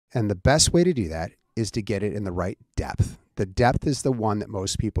And the best way to do that is to get it in the right depth. The depth is the one that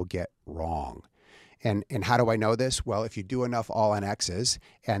most people get wrong. And how do I know this? Well, if you do enough all-on-X's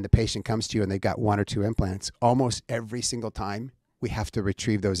and the patient comes to you and they've got 1 or 2 implants, almost every single time we have to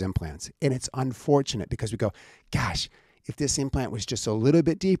retrieve those implants. And it's unfortunate because we go, gosh, if this implant was just a little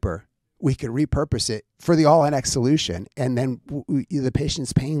bit deeper, we could repurpose it for the all-on-X solution. And then the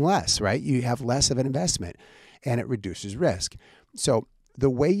patient's paying less, right? You have less of an investment and it reduces risk. So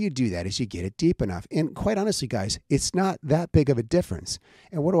the way you do that is you get it deep enough. And quite honestly, guys, it's not that big of a difference.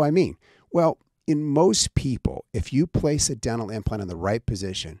 And what do I mean? Well, in most people, if you place a dental implant in the right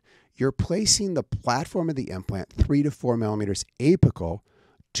position, you're placing the platform of the implant 3 to 4 millimeters apical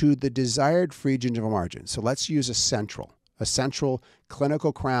to the desired free gingival margin. So let's use a central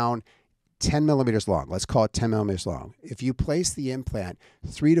clinical crown, 10 millimeters long. Let's call it 10 millimeters long. If you place the implant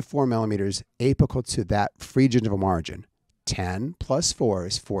 3 to 4 millimeters apical to that free gingival margin, 10 plus 4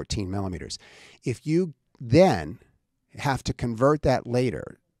 is 14 millimeters. If you then have to convert that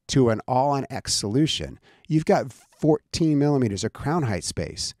later to an all-on-X solution, you've got 14 millimeters of crown height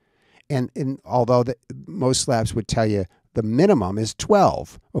space. And although most labs would tell you the minimum is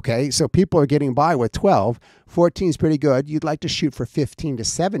 12, okay? So people are getting by with 12. 14 is pretty good. You'd like to shoot for 15 to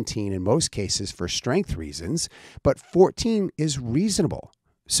 17 in most cases for strength reasons, but 14 is reasonable.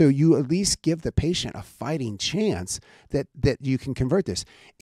 So you at least give the patient a fighting chance that you can convert this.